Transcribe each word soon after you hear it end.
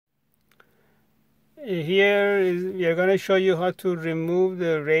We are going to show you how to remove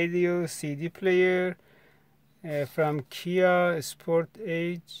the radio CD player from Kia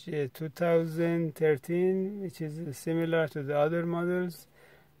Sportage 2013, which is similar to the other models.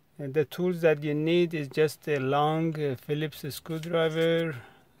 And the tools that you need is just a long Phillips screwdriver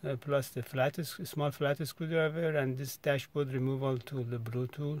plus the small flat screwdriver and this dashboard removal tool, the blue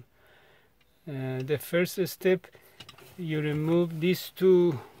tool. The first step, you remove these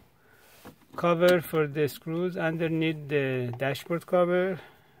two cover for the screws underneath the dashboard cover,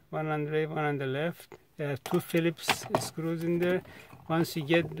 one on the right, one on the left. There are two Phillips screws in there. Once you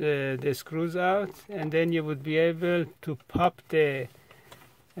get the screws out, and then you would be able to pop the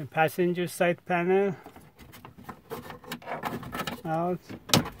passenger side panel out.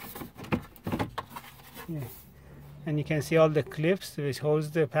 Yeah. And you can see all the clips which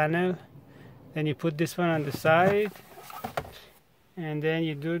holds the panel. Then you put this one on the side, and then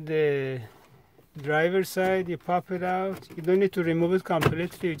you do the driver side, you pop it out. You don't need to remove it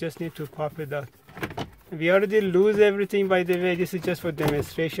completely, you just need to pop it out. We already lose everything, by the way. This is just for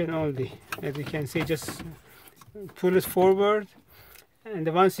demonstration only. As you can see, just pull it forward, and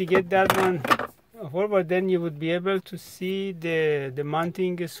once you get that one forward, then you would be able to see the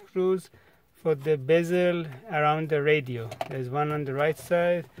mounting screws for the bezel around the radio. There's one on the right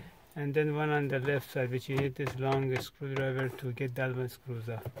side and then one on the left side, which you need this long screwdriver to get that one screws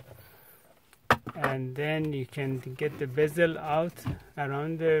off. And then you can get the bezel out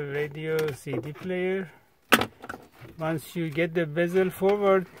around the radio CD player. Once you get the bezel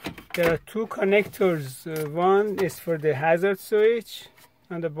forward, there are two connectors. One is for the hazard switch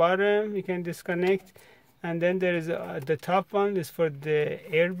on the bottom, you can disconnect, and then there is the top one is for the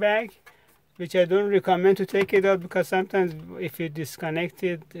airbag, which I don't recommend to take it out, because sometimes if you disconnect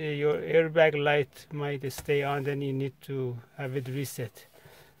it, your airbag light might stay on, then you need to have it reset.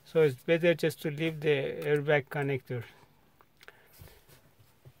 So it's better just to leave the airbag connector.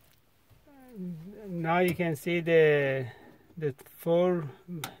 Now you can see the four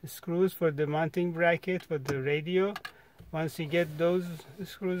screws for the mounting bracket for the radio. Once you get those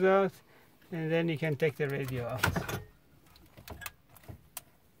screws out, and then you can take the radio out.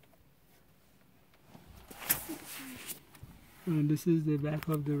 And this is the back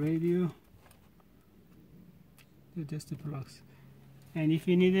of the radio. Just the plugs. And if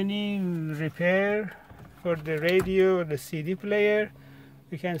you need any repair for the radio or the CD player,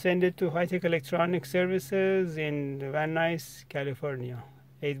 you can send it to High Tech Electronic Services in Van Nuys, California.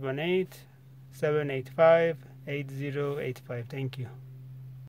 818-785-8085. Thank you.